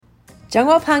中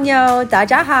国朋友大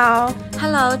家好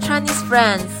Hello Chinese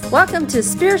friends, Welcome to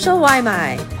Spiritual 外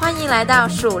卖欢迎来到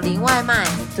属灵外卖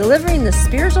Delivering the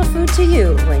spiritual food to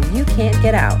you when you can't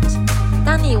get out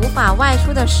当你无法外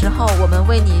出的时候，我们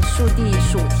为你速递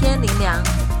属天灵粮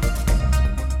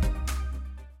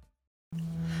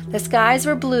The skies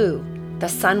were blue, the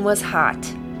sun was hot,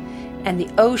 and the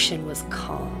ocean was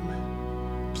calm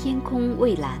天空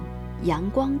蔚蓝，阳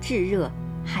光炙热，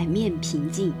海面平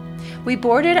静。We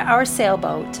boarded our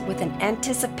sailboat with an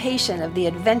anticipation of the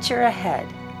adventure ahead.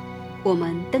 我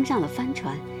们登上了帆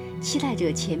船，期待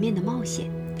着前面的冒险。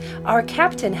Our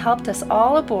captain helped us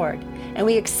all aboard, and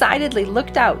we excitedly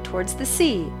looked out towards the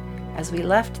sea as we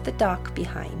left the dock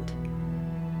behind.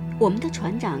 我们的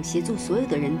船长协助所有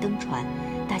的人登船，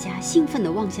大家兴奋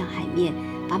地望向海面，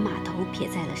把码头撇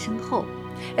在了身后。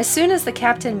As soon as the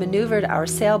captain maneuvered our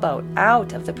sailboat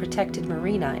out of the protected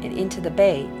marina and into the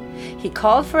bay, he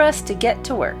called for us to get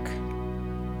to work.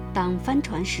 当帆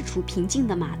船驶出平静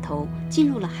的码头，进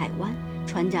入了海湾，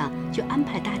船长就安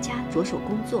排大家着手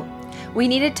工作。We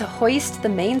needed to hoist the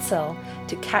mainsail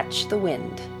to catch the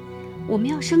wind. 我们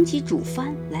要升起主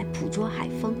帆来捕捉海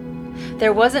风。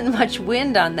There wasn't much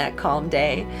wind on that calm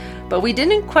day, but we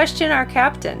didn't question our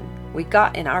captain. We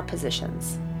got in our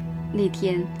positions. 那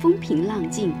天风平浪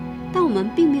静，但我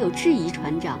们并没有质疑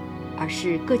船长，而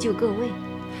是各就各位。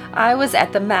I was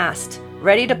at the mast,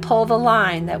 ready to pull the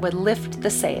line that would lift the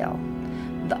sail.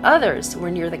 The others were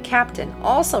near the captain,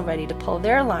 also ready to pull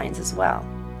their lines as well.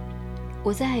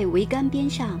 我在桅杆边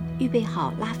上预备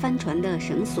好拉帆船的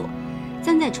绳索，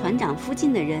站在船长附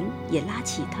近的人也拉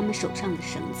起他们手上的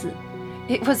绳子。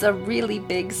It was a really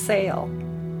big sail.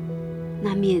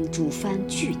 那面主帆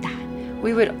巨大，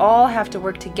 We would all have to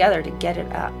work together to get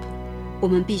it up. 我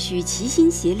们必须齐心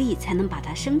协力才能把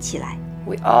它升起来。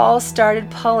We all started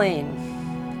pulling.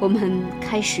 我们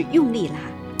开始用力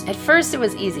拉。 At first it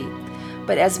was easy,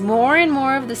 but as more and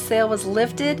more of the sail was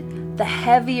lifted, the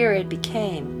heavier it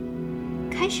became.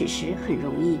 开始时很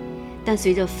容易，但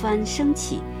随着帆升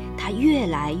起，它越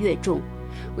来越重。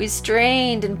We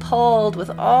strained and pulled with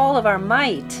all of our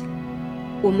might.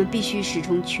 我们必须使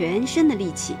出全身的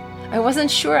力气。I wasn't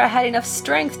sure I had enough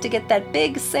strength to get that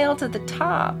big sail to the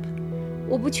top.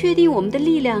 我不确定我们的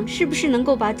力量是不是能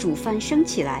够把主帆升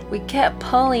起来。 We kept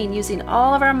pulling using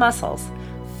all of our muscles.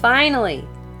 Finally,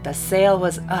 the sail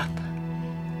was up.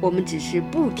 我们只是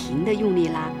不停地用力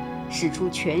拉，使出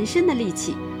全身的力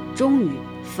气，终于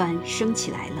帆升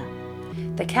起来了。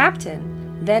 The captain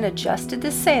then adjusted the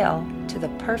sail to the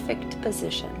perfect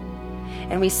position,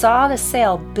 and we saw the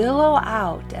sail billow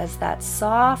out as that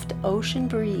soft ocean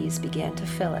breeze began to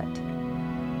fill it.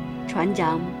 船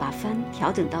长把帆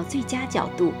调整到最佳角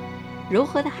度，柔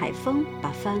和的海风把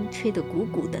帆吹得鼓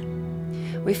鼓的。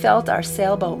 We felt our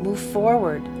sailboat move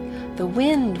forward. The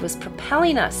wind was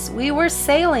propelling us. We were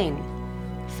sailing.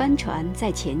 帆船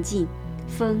在前进，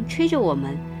风吹着我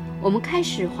们，我们开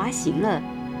始滑行了。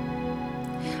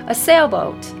 A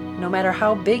sailboat, no matter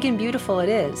how big and beautiful it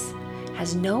is,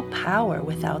 has no power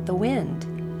without the wind.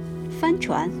 帆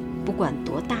船不管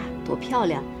多大多漂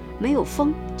亮，没有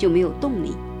风就没有动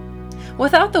力。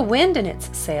 Without the wind in its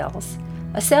sails,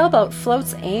 a sailboat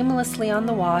floats aimlessly on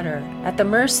the water, at the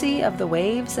mercy of the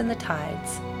waves and the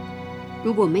tides.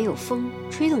 如果没有风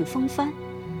吹动风帆，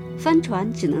帆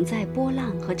船只能在波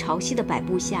浪和潮汐的摆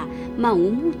布下，漫无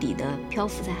目的地漂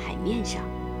浮在海面上。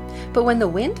 But when the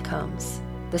wind comes,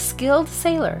 the skilled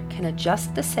sailor can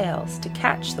adjust the sails to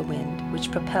catch the wind,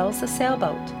 which propels the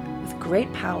sailboat with great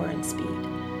power and speed.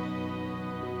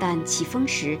 但起风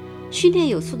时，训练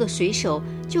有素的水手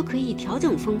就可以调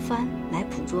整风帆来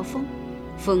捕捉风，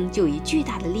风就以巨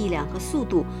大的力量和速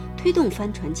度推动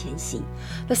帆船前行。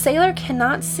 The sailor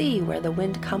cannot see where the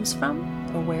wind comes from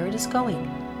or where it is going,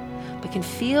 but can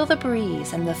feel the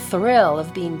breeze and the thrill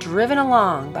of being driven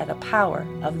along by the power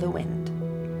of the wind.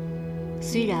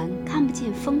 虽然看不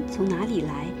见风从哪里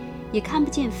来，也看不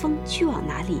见风去往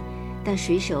哪里，但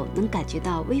水手能感觉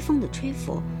到微风的吹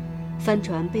拂。帆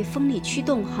船被风力驱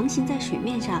动航行在水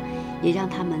面上，也让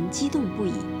他们激动不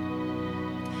已。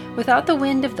 Without the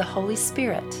wind of the Holy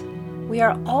Spirit, we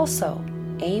are also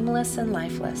aimless and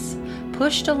lifeless,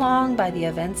 pushed along by the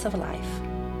events of life.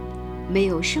 没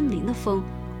有圣灵的风，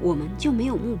我们就没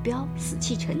有目标，死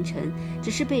气沉沉，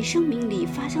只是被生命里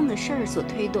发生的事儿所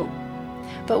推动。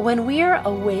 But when we are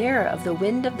aware of the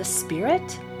wind of the Spirit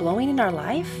blowing in our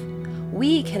life,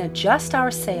 we can adjust our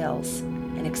sails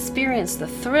and experience the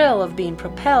thrill of being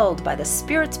propelled by the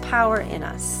Spirit's power in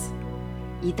us.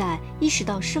 一旦意识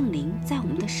到圣灵在我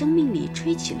们的生命里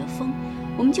吹起了风，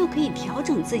我们就可以调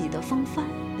整自己的风帆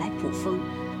来捕风，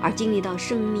而经历到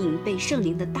生命被圣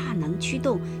灵的大能驱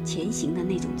动前行的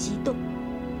那种激动。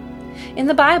In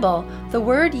the Bible, the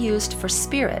word used for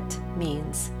spirit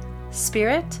means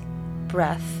spirit,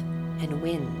 breath, and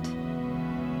wind.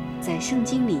 在圣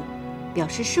经里，表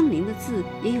示圣灵的字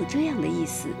也有这样的意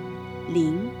思：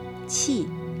灵、气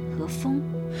和风。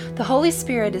The Holy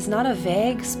Spirit is not a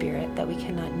vague spirit that we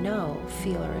cannot know,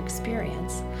 feel, or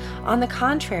experience. On the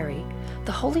contrary,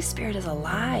 the Holy Spirit is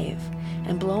alive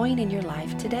and blowing in your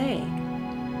life today.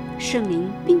 圣灵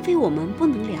并非我们不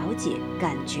能了解、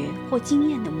感觉或经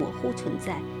验的模糊存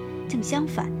在，正相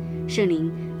反，圣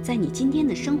灵在你今天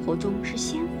的生活中是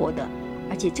鲜活的，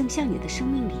而且正向你的生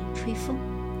命里吹风。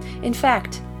In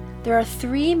fact, there are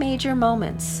 3 major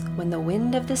moments when the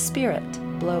wind of the Spirit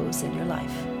blows in your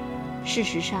life. 事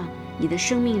实上，你的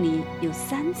生命里有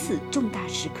3次重大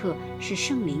时刻是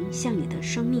圣灵向你的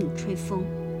生命吹风。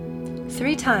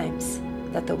3 times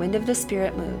that the wind of the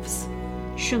Spirit moves.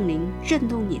 圣灵震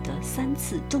动你的3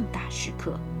次重大时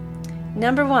刻。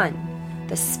Number 1,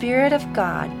 the Spirit of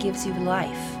God gives you life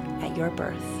at your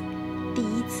birth. 第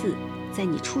一次，在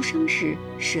你出生时，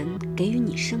神给予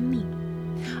你生命。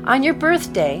On your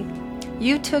birthday,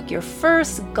 you took your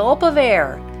first gulp of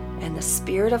air, and the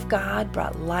Spirit of God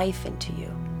brought life into you.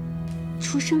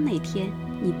 出生那天，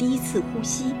你第一次呼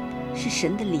吸，是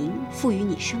神的灵赋予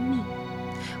你生命。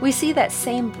We see that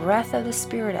same breath of the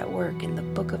Spirit at work in the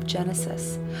book of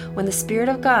Genesis, when the Spirit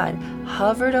of God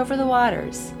hovered over the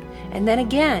waters, and then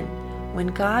again,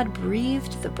 when God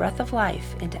breathed the breath of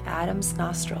life into Adam's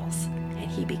nostrils, and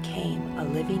he became a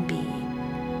living being.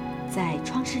 在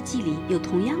创世纪里有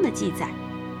同样的记载，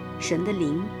神的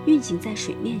灵运行在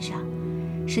水面上，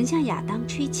神向亚当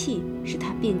吹气，使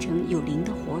他变成有灵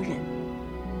的活人。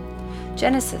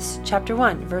Genesis chapter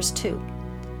 1, verse 2.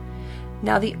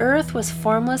 Now the earth was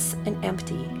formless and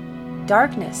empty.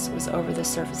 Darkness was over the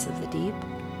surface of the deep,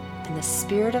 and the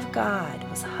Spirit of God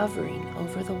was hovering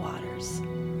over the waters.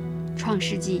 创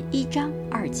世纪1章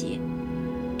2节，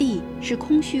地是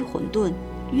空虚混沌，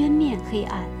渊面黑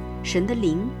暗，神的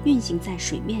灵运行在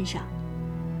水面上。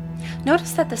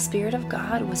Notice that the Spirit of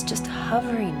God was just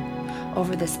hovering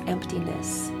over this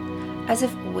emptiness, as if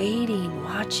waiting,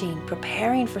 watching,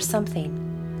 preparing for something,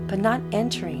 but not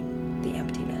entering the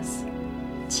emptiness.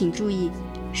 请注意，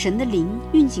神的灵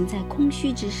运行在空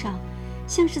虚之上，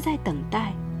像是在等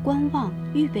待、观望、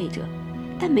预备着，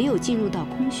但没有进入到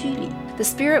空虚里。The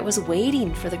Spirit was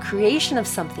waiting for the creation of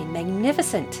something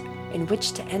magnificent in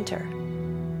which to enter.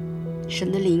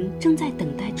 神的灵正在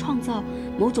等待创造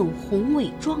某种宏伟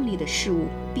壮丽的事物，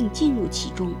并进入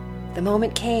其中。The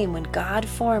moment came when God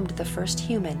formed the first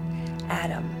human,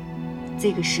 Adam.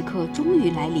 这个时刻终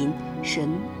于来临，神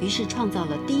于是创造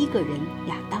了第一个人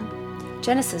亚当。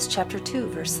Genesis chapter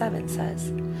 2, verse 7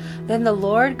 says, Then the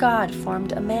Lord God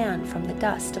formed a man from the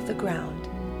dust of the ground,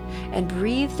 and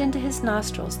breathed into his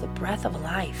nostrils the breath of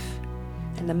life,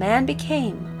 and the man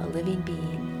became a living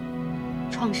being.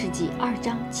 创世纪2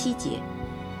章7节，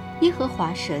耶和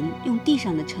华神用地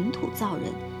上的尘土造人，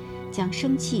将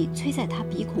生气吹在他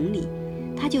鼻孔里，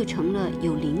他就成了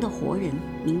有灵的活人，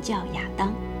名叫亚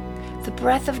当。The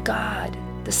breath of God,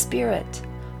 the Spirit,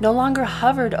 no longer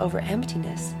hovered over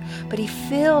emptiness, but he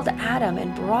filled Adam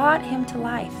and brought him to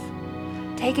life.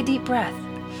 Take a deep breath.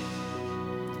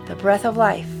 The breath of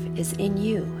life is in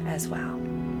you as well.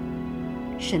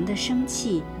 神的生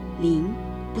气灵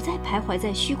不再徘徊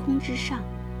在虚空之上，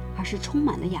而是充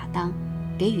满了亚当，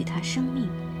给予他生命。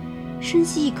深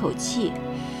吸一口气，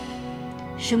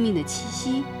生命的气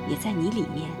息也在你里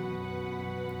面。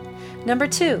Number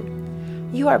 2,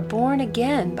 you are born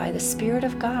again by the Spirit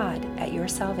of God at your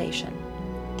salvation.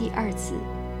 第二次，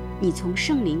你从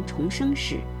圣灵重生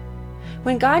时，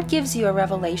 When God gives you a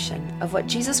revelation of what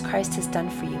Jesus Christ has done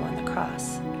for you on the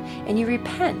cross, and you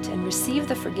repent and receive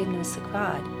the forgiveness of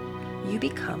God, you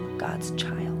become God's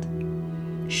child.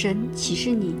 神启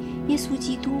示你，耶稣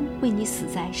基督为你死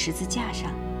在十字架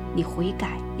上，你悔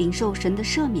改，领受神的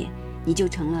赦免，你就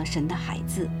成了神的孩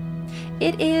子。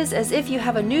It is as if you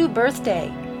have a new birthday,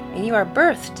 and you are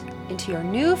birthed into your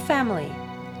new family,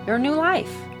 your new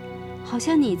life. 好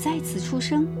像你再次出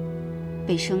生，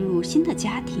被生入新的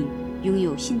家庭，拥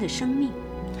有新的生命。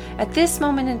At this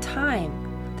moment in time,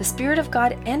 the Spirit of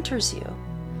God enters you,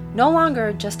 no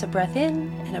longer just a breath in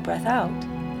and a breath out,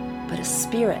 but a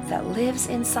spirit that lives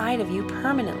inside of you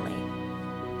permanently.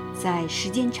 在时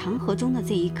间长河中的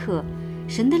这一刻，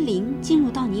神的灵进入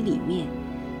到你里面，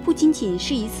不仅仅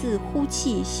是一次呼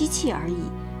气吸气而已，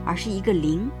而是一个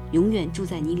灵永远住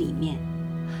在你里面。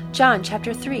John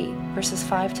chapter 3, verses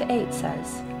 5 to 8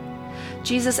 says,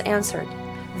 Jesus answered,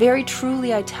 Very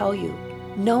truly I tell you,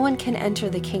 No one can enter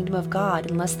the kingdom of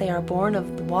God unless they are born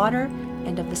of the water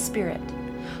and of the Spirit.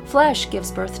 Flesh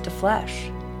gives birth to flesh,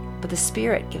 but the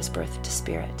Spirit gives birth to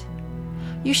spirit.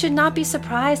 You should not be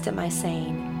surprised at my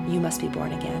saying, you must be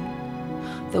born again.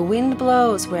 The wind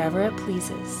blows wherever it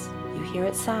pleases. You hear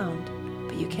its sound,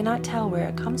 but you cannot tell where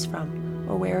it comes from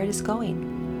or where it is going.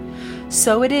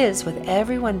 So it is with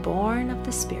everyone born of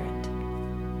the Spirit.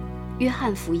 约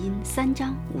翰福音3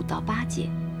章5到8节，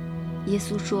耶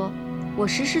稣说：“我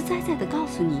实实在在地告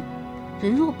诉你，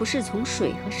人若不是从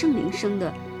水和圣灵生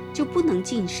的，就不能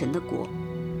进神的国。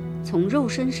从肉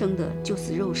身生的就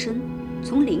是肉身，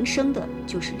从灵生的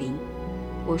就是灵。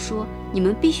我说，你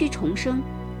们必须重生，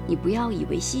你不要以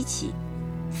为稀奇。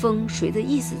风随着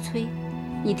意思吹，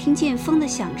你听见风的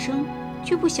响声，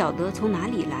却不晓得从哪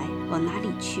里来，往哪里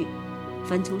去。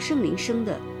凡从圣灵生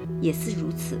的，也是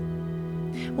如此。”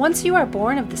 Once you are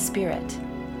born of the Spirit,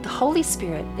 the Holy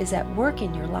Spirit is at work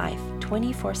in your life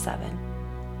 24/7.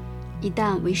 一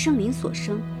旦为圣灵所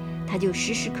生，他就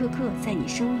时时刻刻在你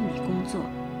生命里工作。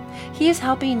He is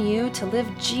helping you to live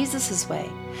Jesus' way,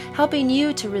 helping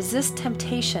you to resist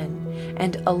temptation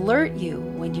and alert you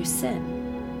when you sin.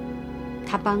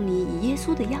 他帮你以耶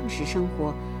稣的样式生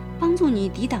活，帮助你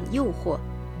抵挡诱惑，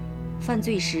犯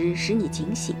罪时使你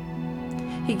警醒。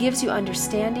He gives you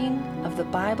understanding of the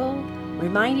Bible,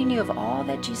 reminding you of all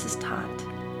that Jesus taught.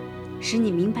 使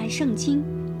你明白圣经，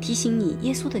提醒你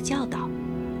耶稣的教导。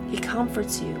He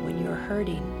comforts you when you are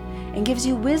hurting and gives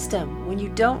you wisdom when you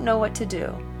don't know what to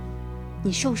do.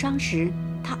 你受伤时，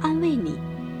他安慰你；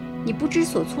你不知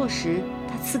所措时，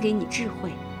他赐给你智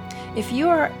慧。If you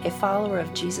are a follower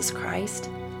of Jesus Christ,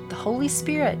 the Holy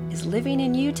Spirit is living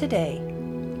in you today.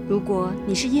 如果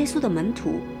你是耶稣的门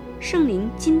徒，圣灵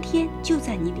今天就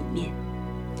在你里面。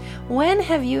When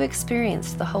have you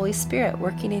experienced the Holy Spirit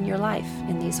working in your life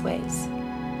in these ways?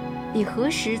 你何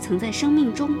时曾在生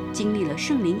命中经历了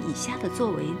圣灵以下的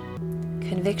作为？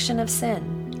 Conviction of sin,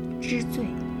 知罪，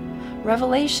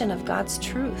 revelation of God's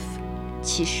truth,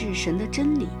 启示神的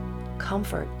真理，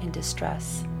 comfort in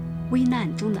distress, 危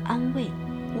难中的安慰，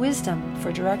 wisdom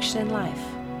for direction in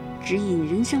life. 指引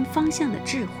人生方向的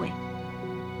智慧。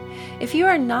If you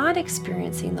are not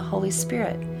experiencing the Holy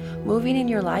Spirit moving in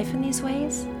your life in these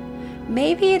ways,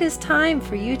 maybe it is time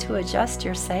for you to adjust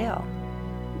your sail.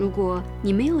 如果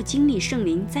你没有经历圣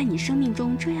灵在你生命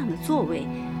中这样的作为，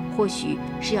或许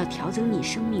是要调整你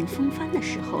生命风帆的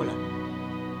时候了。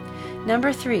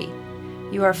Number 3,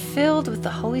 you are filled with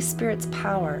the Holy Spirit's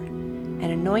power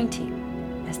and anointing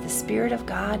as the Spirit of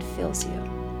God fills you.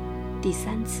 第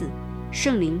3次，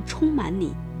圣灵充满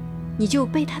你，你就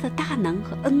被他的大能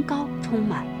和恩膏充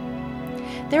满。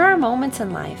There are moments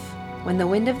in life when the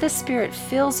wind of the Spirit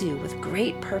fills you with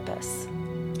great purpose.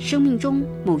 生命中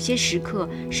某些时刻，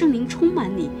圣灵充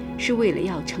满你，是为了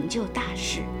要成就大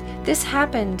事。This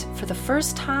happened for the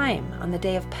first time on the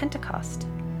day of Pentecost.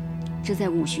 这在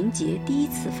五旬节第一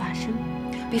次发生。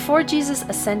Before Jesus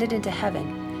ascended into heaven,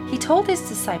 he told his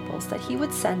disciples that he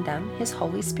would send them his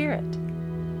Holy Spirit.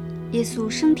 耶稣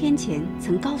升天前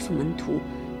曾告诉门徒，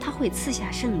他会赐下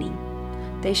圣灵。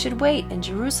They should wait in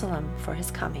Jerusalem for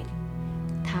his coming.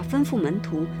 他吩咐门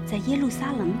徒在耶路撒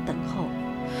冷等候。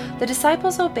The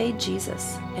disciples obeyed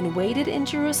Jesus and waited in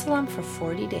Jerusalem for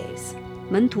 40 days.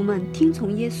 门徒们听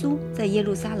从耶稣，在耶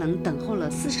路撒冷等候了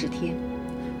40天。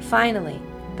Finally,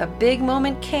 the big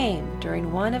moment came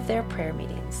during one of their prayer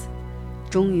meetings.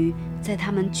 终于，在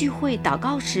他们聚会祷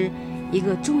告时，一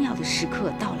个重要的时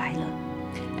刻到来了。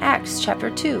Acts chapter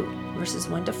 2, verses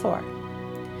 1 to 4.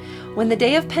 When the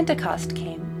day of Pentecost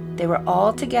came, they were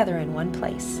all together in one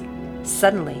place.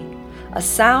 Suddenly, a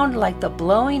sound like the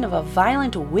blowing of a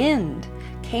violent wind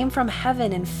came from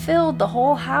heaven and filled the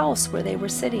whole house where they were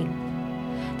sitting.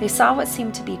 They saw what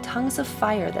seemed to be tongues of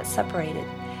fire that separated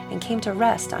and came to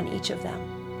rest on each of them.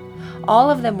 All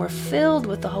of them were filled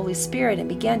with the Holy Spirit and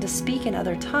began to speak in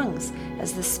other tongues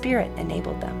as the Spirit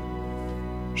enabled them.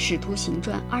 使徒行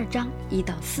传2章1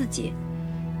到4节，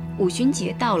五旬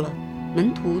节到了，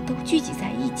门徒都聚集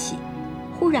在一起。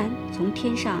忽然从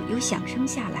天上有响声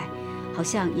下来，好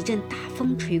像一阵大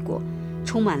风吹过，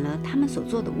充满了他们所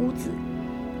坐的屋子。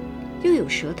又有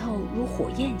舌头如火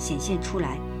焰显现出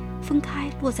来，分开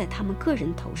落在他们个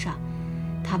人头上，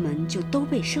他们就都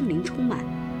被圣灵充满，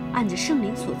按着圣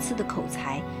灵所赐的口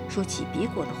才说起别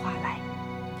国的话来。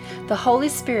The Holy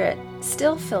Spirit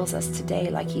still fills us today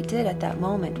like he did at that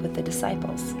moment with the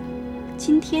disciples.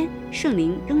 今天圣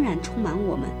灵仍然充满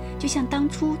我们，就像当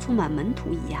初充满门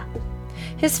徒一样。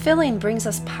His filling brings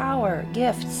us power,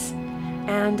 gifts,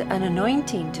 and an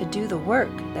anointing to do the work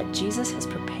that Jesus has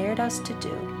prepared us to do.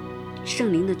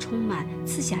 圣灵的充满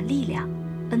赐下力量，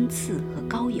恩赐和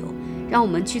膏油，让我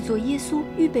们去做耶稣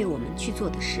预备我们去做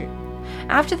的事。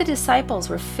After the disciples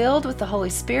were filled with the Holy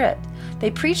Spirit,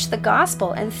 they preached the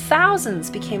gospel and thousands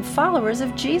became followers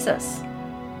of Jesus.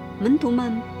 门徒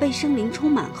们被圣灵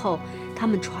充满后，他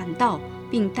们传道，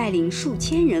并带领数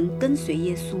千人跟随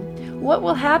耶稣。What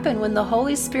will happen when the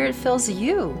Holy Spirit fills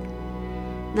you?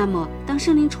 那么，当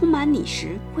圣灵充满你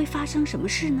时，会发生什么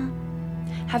事呢？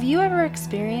 Have you ever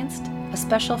experienced a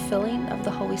special filling of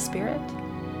the Holy Spirit?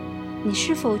 你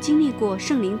是否经历过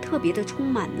圣灵特别的充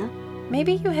满呢？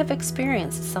 Maybe you have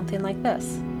experienced something like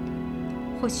this.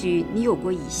 或许你有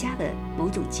过以下的某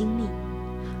种经历：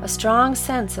 A strong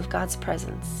sense of God's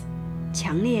presence,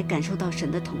 强烈感受到神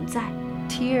的同在，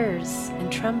 tears and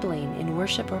trembling in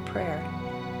worship or prayer,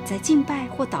 在敬拜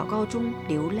或祷告中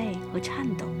流泪和颤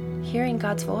抖， hearing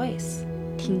God's voice,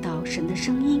 听到神的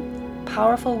声音，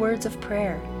 powerful words of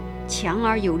prayer, 强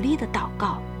而有力的祷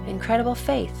告， incredible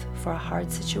faith for a hard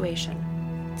situation.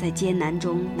 在艰难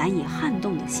中难以撼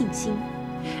动的信心。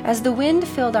 As the wind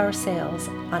filled our sails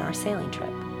on our sailing trip,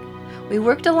 we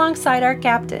worked alongside our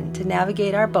captain to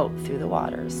navigate our boat through the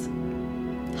waters.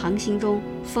 航行中，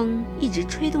风一直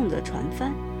吹动着船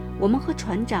帆，我们和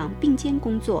船长并肩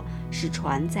工作，使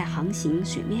船在航行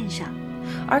水面上。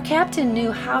 Our captain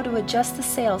knew how to adjust the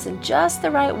sails in just the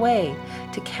right way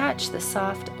to catch the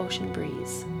soft ocean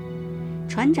breeze.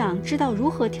 船长知道如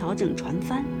何调整船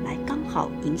帆来刚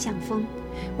好迎向风。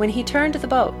 When he turned the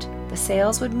boat, the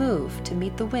sails would move to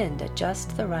meet the wind at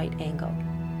just the right angle.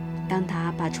 当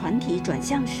他把船体转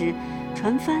向时，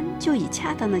船帆就以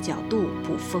恰当的角度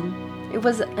补风。 It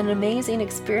was an amazing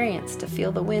experience to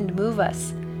feel the wind move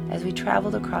us as we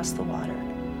traveled across the water.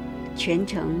 全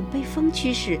程被风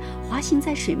驱使，滑行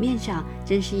在水面上，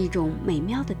真是一种美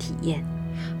妙的体验。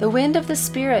 The wind of the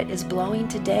Spirit is blowing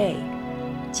today.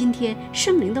 今天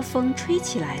圣灵的风吹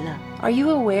起来了， Are you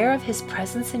aware of His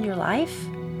presence in your life?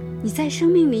 你在生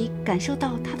命里感受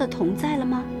到他的同在了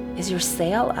吗？ Is your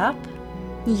sail up?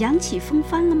 你扬起风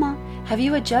帆了吗？ Have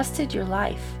you adjusted your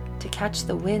life to catch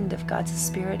the wind of God's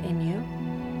Spirit in you?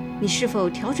 你是否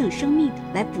调整生命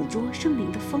来捕捉圣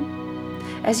灵的风？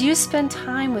 As you spend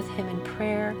time with Him in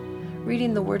prayer,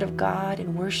 reading the Word of God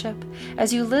in worship,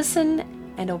 as you listen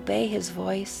and obey His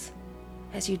voice,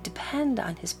 as you depend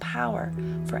on His power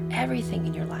for everything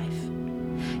in your life,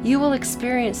 you will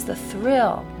experience the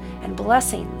thrill and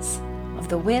blessings of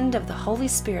the wind of the Holy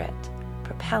Spirit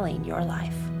propelling your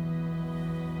life.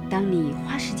 当你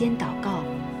花时间祷告、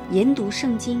研读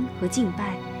圣经和敬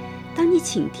拜，当你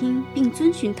倾听并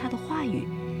遵循他的话语，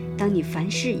当你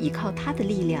凡事依靠他的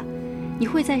力量，你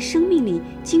会在生命里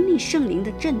经历圣灵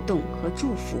的震动和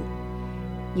祝福。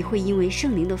你会因为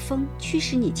圣灵的风驱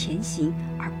使你前行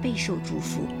而备受祝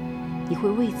福，你会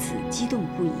为此激动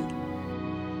不已。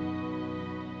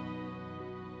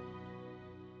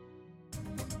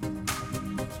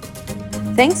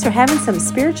Thanks for having some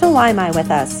spiritual Limai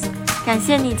with us. 感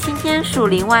谢你今天属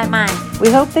灵外卖， We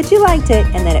hope that you liked it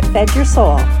and that it fed your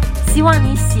soul. 希望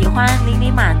你喜欢，灵里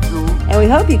满足， And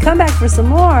we hope you come back for some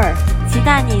more. 期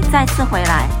待你再次回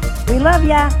来。 We love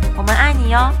ya. 我们爱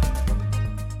你哟。